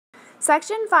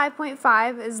Section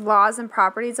 5.5 is laws and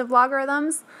properties of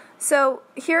logarithms. So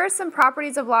here are some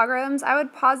properties of logarithms. I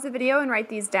would pause the video and write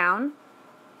these down.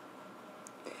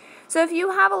 So if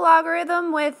you have a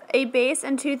logarithm with a base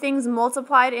and two things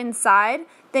multiplied inside,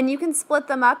 then you can split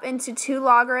them up into two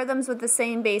logarithms with the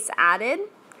same base added.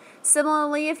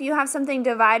 Similarly, if you have something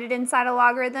divided inside a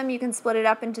logarithm, you can split it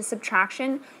up into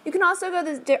subtraction. You can also go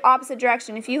the opposite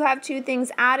direction. If you have two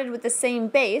things added with the same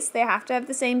base, they have to have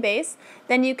the same base,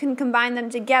 then you can combine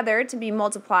them together to be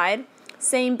multiplied.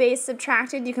 Same base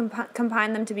subtracted, you can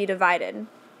combine them to be divided.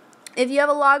 If you have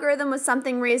a logarithm with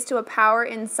something raised to a power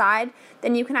inside,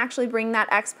 then you can actually bring that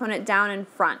exponent down in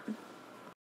front.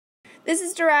 This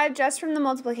is derived just from the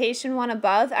multiplication one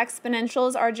above.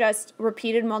 Exponentials are just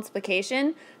repeated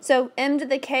multiplication. So m to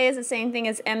the k is the same thing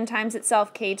as m times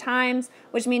itself k times,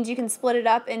 which means you can split it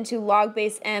up into log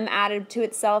base m added to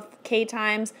itself k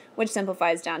times, which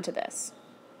simplifies down to this.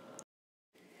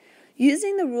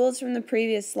 Using the rules from the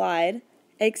previous slide,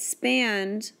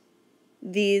 expand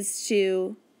these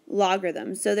two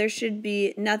logarithms. So there should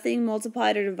be nothing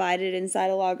multiplied or divided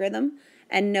inside a logarithm,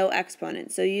 and no exponent.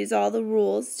 So use all the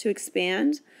rules to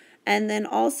expand, and then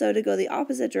also to go the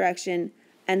opposite direction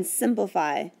and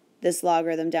simplify this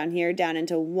logarithm down here down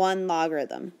into one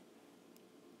logarithm.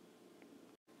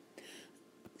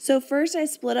 So first I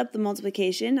split up the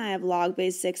multiplication. I have log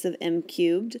base 6 of m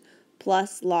cubed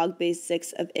plus log base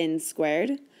 6 of n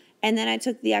squared. And then I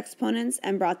took the exponents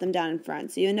and brought them down in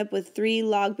front. So you end up with 3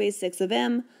 log base 6 of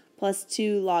m plus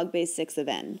 2 log base 6 of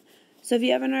n. So if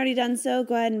you haven't already done so,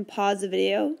 go ahead and pause the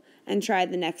video and try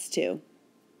the next two.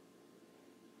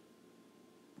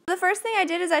 The first thing I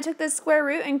did is I took this square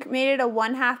root and made it a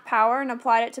 1/2 power and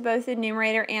applied it to both the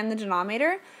numerator and the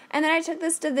denominator. And then I took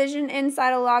this division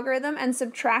inside a logarithm and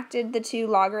subtracted the two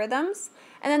logarithms.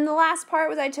 And then the last part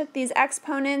was I took these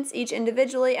exponents each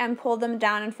individually and pulled them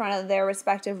down in front of their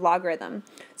respective logarithm.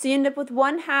 So you end up with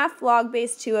 1/2 log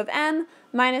base 2 of m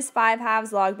minus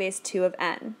 5/2 log base 2 of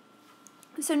n.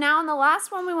 So now in the last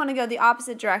one we want to go the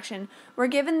opposite direction. We're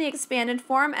given the expanded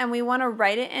form and we want to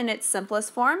write it in its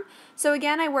simplest form. So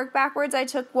again I worked backwards. I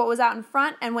took what was out in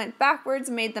front and went backwards,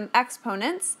 made them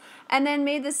exponents, and then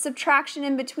made this subtraction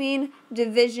in between,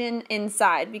 division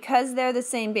inside, because they're the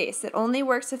same base. It only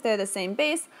works if they're the same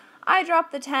base. I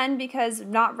dropped the 10 because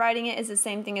not writing it is the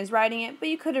same thing as writing it, but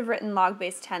you could have written log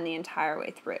base 10 the entire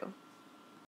way through.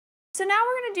 So now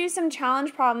we're going to do some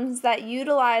challenge problems that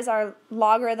utilize our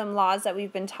logarithm laws that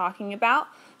we've been talking about.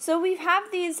 So we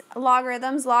have these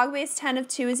logarithms. Log base 10 of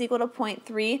 2 is equal to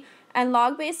 0.3 and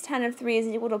log base 10 of 3 is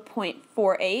equal to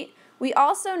 0.48. We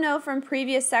also know from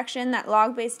previous section that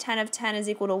log base 10 of 10 is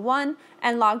equal to 1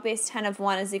 and log base 10 of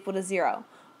 1 is equal to 0.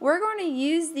 We're going to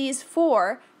use these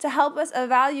four to help us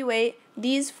evaluate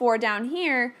these four down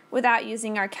here without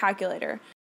using our calculator.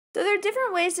 So there are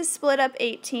different ways to split up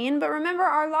 18, but remember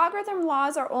our logarithm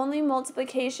laws are only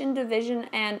multiplication, division,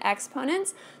 and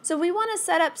exponents. So we want to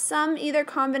set up some either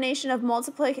combination of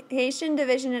multiplication,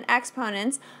 division, and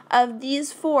exponents of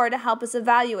these four to help us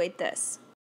evaluate this.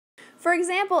 For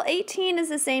example, 18 is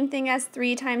the same thing as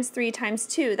 3 times 3 times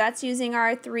 2. That's using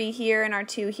our 3 here and our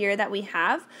 2 here that we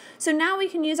have. So now we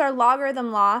can use our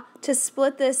logarithm law to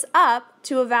split this up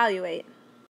to evaluate.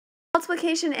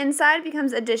 Multiplication inside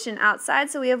becomes addition outside,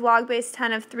 so we have log base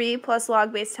 10 of 3 plus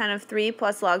log base 10 of 3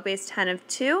 plus log base 10 of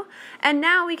 2. And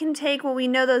now we can take what we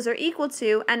know those are equal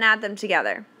to and add them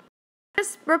together.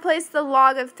 Just replace the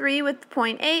log of 3 with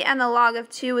 0.8 and the log of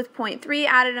 2 with 0.3,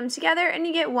 added them together, and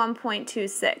you get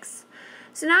 1.26.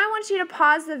 So now I want you to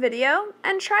pause the video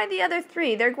and try the other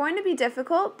three. They're going to be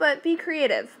difficult, but be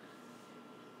creative.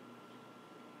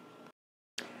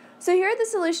 So here are the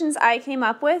solutions I came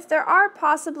up with. There are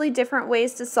possibly different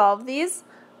ways to solve these,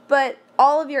 but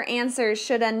all of your answers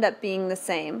should end up being the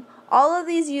same. All of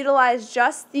these utilize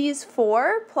just these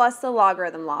four plus the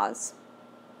logarithm laws.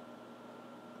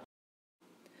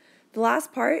 The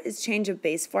last part is change of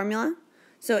base formula.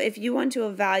 So if you want to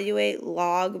evaluate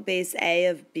log base a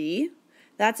of b,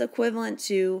 that's equivalent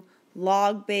to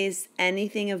log base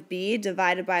anything of b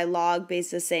divided by log base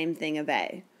the same thing of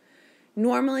a.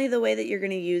 Normally, the way that you're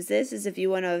going to use this is if you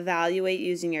want to evaluate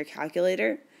using your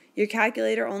calculator. Your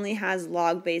calculator only has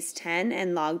log base 10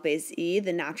 and log base e,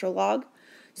 the natural log.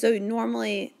 So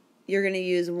normally, you're going to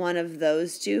use one of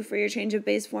those two for your change of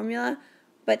base formula,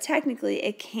 but technically,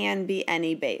 it can be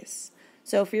any base.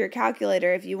 So for your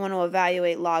calculator, if you want to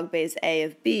evaluate log base a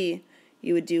of b,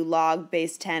 you would do log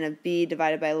base 10 of b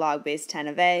divided by log base 10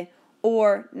 of a,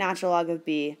 or natural log of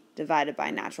b divided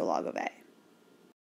by natural log of a.